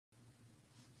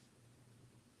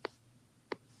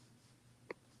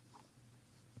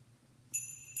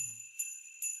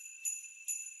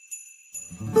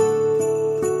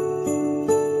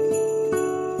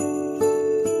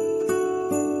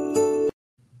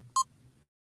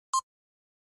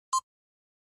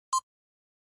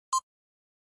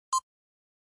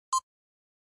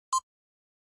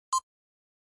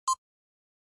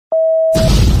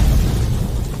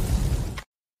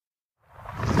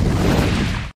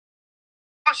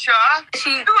Sure.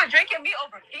 You were drinking me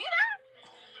over Peter?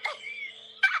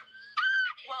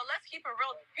 Well, let's keep it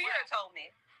real. Peter told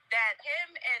me that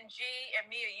him and G and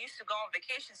Mia used to go on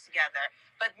vacations together,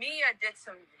 but Mia did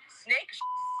some snake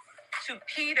to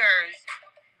Peter's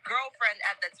girlfriend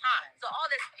at the time. So all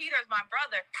this, Peter's my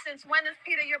brother. Since when is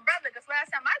Peter your brother? Because last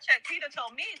time I checked, Peter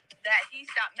told me that he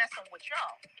stopped messing with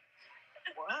y'all.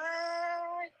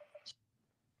 What?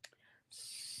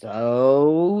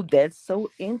 So that's so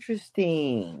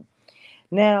interesting.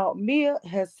 Now, Mia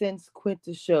has since quit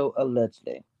the show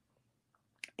allegedly.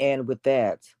 And with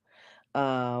that,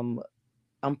 um,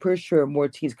 I'm pretty sure more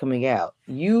tea's coming out.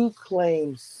 You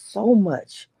claim so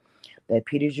much that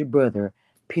Peter's your brother,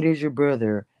 Peter's your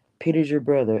brother, Peter's your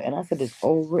brother. And I said this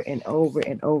over and over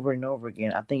and over and over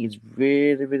again. I think it's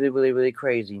really, really, really, really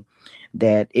crazy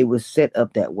that it was set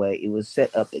up that way. It was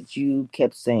set up that you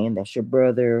kept saying that's your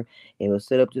brother. It was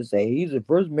set up to say he's the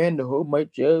first man to hold my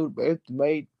child,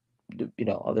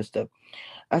 all this stuff.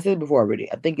 I said it before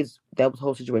already. I think that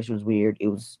whole situation was weird. It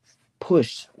was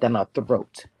pushed down our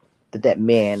throat that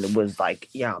man was like,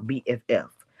 yeah, BFF.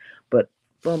 But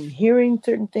from hearing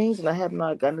certain things, and I have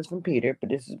not gotten this from Peter, but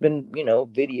this has been,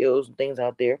 videos and things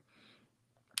out there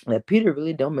that Peter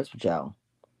really don't mess with y'all.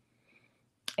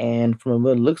 And from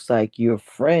what it looks like, your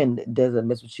friend doesn't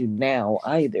mess with you now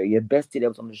either. Your bestie that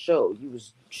was on the show, you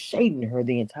was shading her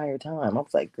the entire time. I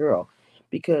was like, girl,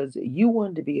 because you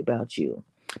wanted to be about you.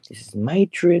 This is my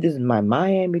trip. This is my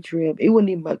Miami trip. It wasn't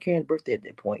even about Karen's birthday at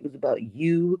that point. It was about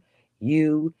you,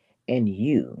 and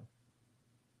you.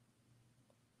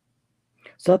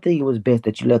 So I think it was best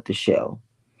that you left the show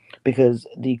because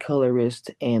the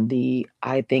colorist and the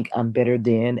I think I'm better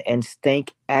than and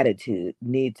stank attitude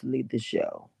need to leave the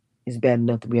show. It's bad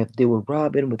enough that we have to deal with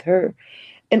Robin with her.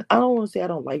 And I don't want to say I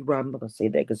don't like Robin. I'm not going to say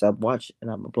that because I watch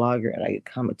and I'm a blogger and I get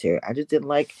commentary. I just didn't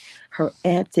like her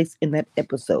antics in that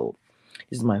episode.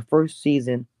 This is my first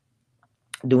season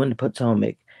doing the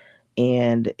Potomac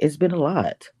and it's been a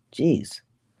lot. Jeez.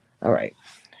 All right.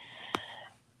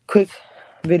 Quick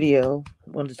video.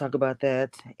 Wanted to talk about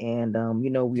that. And,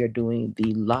 we are doing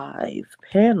the live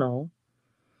panel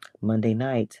Monday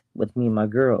night with me and my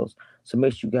girls. So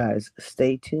make sure you guys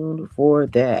stay tuned for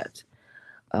that.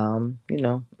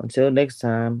 Until next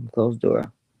time, close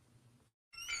door.